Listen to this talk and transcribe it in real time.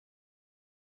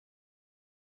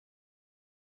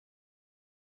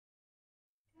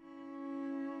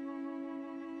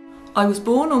I was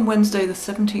born on Wednesday the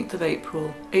 17th of April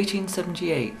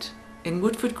 1878 in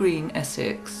Woodford Green,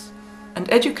 Essex,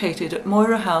 and educated at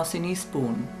Moira House in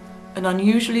Eastbourne, an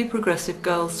unusually progressive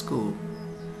girls' school.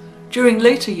 During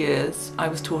later years I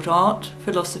was taught art,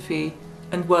 philosophy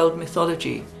and world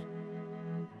mythology.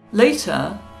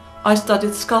 Later I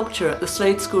studied sculpture at the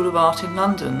Slade School of Art in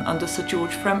London under Sir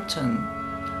George Frampton.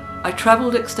 I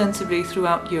travelled extensively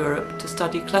throughout Europe to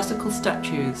study classical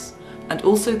statues and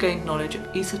also gained knowledge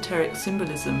of esoteric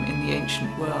symbolism in the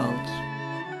ancient world.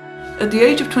 At the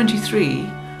age of 23,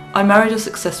 I married a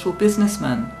successful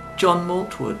businessman, John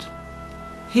Maltwood.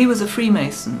 He was a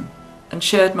Freemason and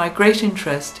shared my great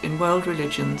interest in world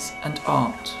religions and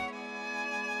art.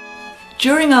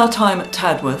 During our time at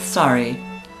Tadworth, Surrey,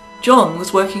 John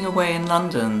was working away in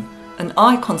London and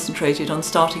I concentrated on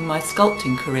starting my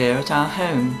sculpting career at our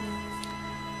home.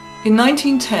 In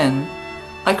 1910,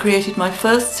 I created my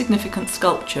first significant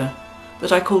sculpture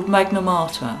that I called Magna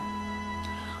Mater.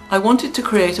 I wanted to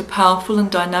create a powerful and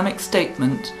dynamic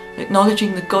statement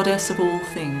acknowledging the goddess of all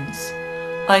things.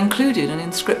 I included an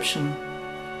inscription.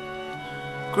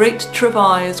 Great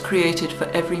travail is created for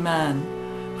every man,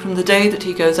 from the day that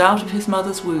he goes out of his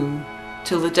mother's womb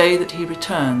till the day that he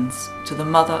returns to the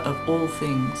mother of all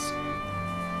things.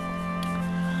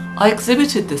 I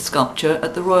exhibited this sculpture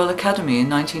at the Royal Academy in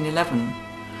 1911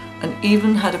 and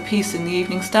even had a piece in the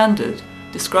Evening Standard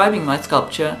describing my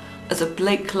sculpture as a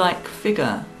Blake-like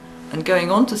figure and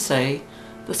going on to say,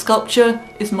 the sculpture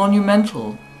is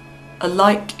monumental,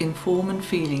 alike in form and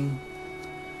feeling.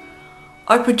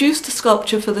 I produced a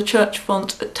sculpture for the church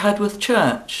font at Tadworth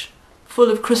Church, full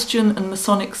of Christian and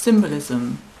Masonic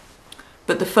symbolism,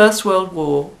 but the First World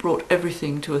War brought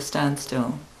everything to a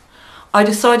standstill. I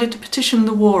decided to petition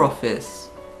the War Office,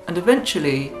 and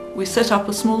eventually we set up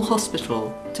a small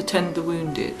hospital to tend the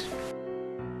wounded.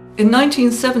 In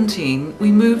 1917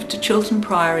 we moved to Chiltern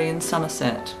Priory in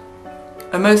Somerset,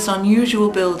 a most unusual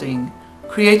building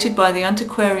created by the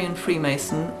antiquarian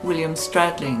Freemason William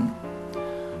Stradling.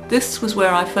 This was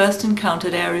where I first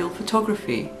encountered aerial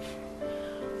photography.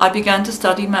 I began to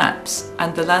study maps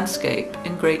and the landscape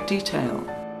in great detail.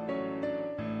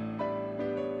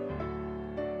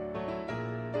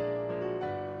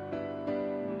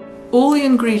 All the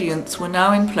ingredients were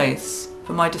now in place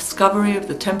for my discovery of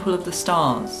the Temple of the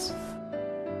Stars.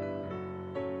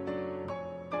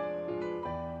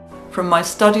 From my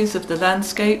studies of the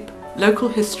landscape, local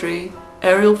history,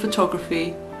 aerial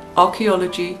photography,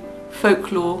 archaeology,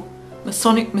 folklore,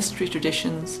 Masonic mystery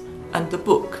traditions, and the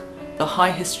book, The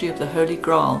High History of the Holy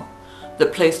Grail,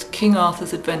 that placed King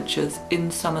Arthur's adventures in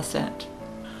Somerset.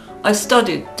 I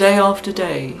studied day after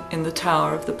day in the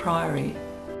tower of the Priory.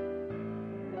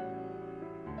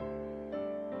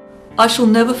 I shall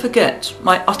never forget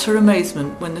my utter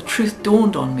amazement when the truth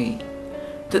dawned on me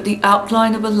that the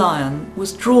outline of a lion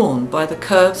was drawn by the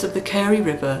curves of the Carey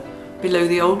River below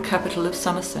the old capital of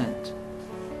Somerset.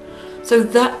 So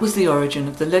that was the origin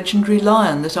of the legendary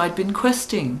lion that I'd been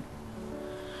questing.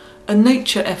 A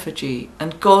nature effigy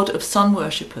and god of sun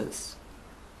worshippers.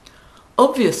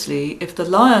 Obviously, if the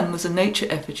lion was a nature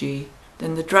effigy,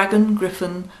 then the dragon,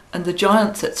 griffin and the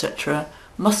giants, etc.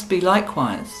 must be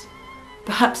likewise.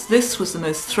 Perhaps this was the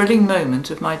most thrilling moment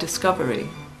of my discovery.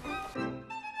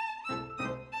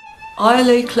 I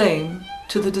lay claim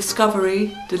to the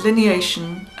discovery,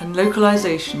 delineation and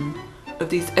localization of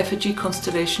these effigy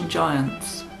constellation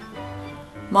giants.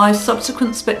 My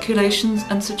subsequent speculations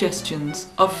and suggestions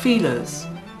are feelers,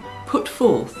 put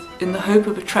forth in the hope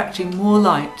of attracting more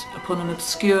light upon an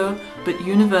obscure but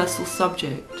universal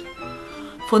subject.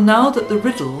 For now that the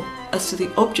riddle as to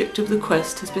the object of the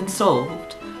quest has been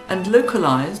solved and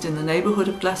localized in the neighbourhood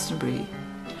of Glastonbury,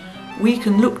 we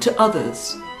can look to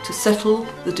others to settle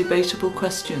the debatable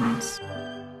questions.